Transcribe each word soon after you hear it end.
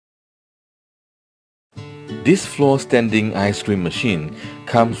This floor-standing ice cream machine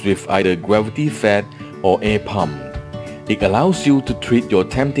comes with either gravity-fed or air pump. It allows you to treat your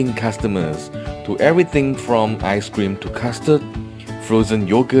tempting customers to everything from ice cream to custard, frozen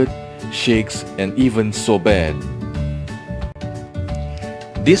yogurt, shakes, and even sorbet.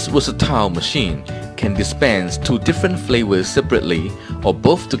 This versatile machine can dispense 2 different flavors separately or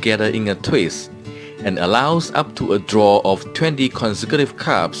both together in a twist, and allows up to a draw of 20 consecutive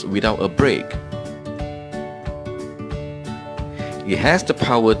cups without a break. It has the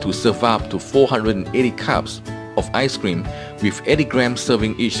power to serve up to 480 cups of ice cream with 80 grams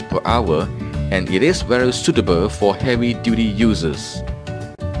serving each per hour, and it is very suitable for heavy-duty users.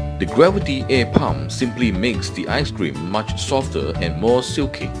 The gravity air pump simply makes the ice cream much softer and more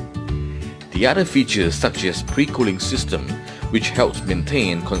silky. The other features such as pre-cooling system, which helps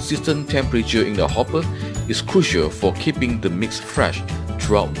maintain consistent temperature in the hopper, is crucial for keeping the mix fresh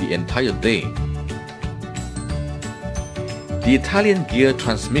throughout the entire day. The Italian gear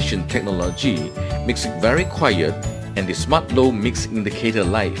transmission technology makes it very quiet, and the smart low mix indicator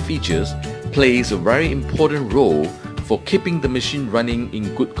light features plays a very important role for keeping the machine running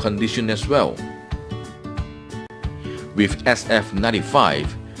in good condition as well. With SF95,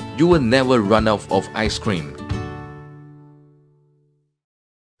 you will never run out of ice cream.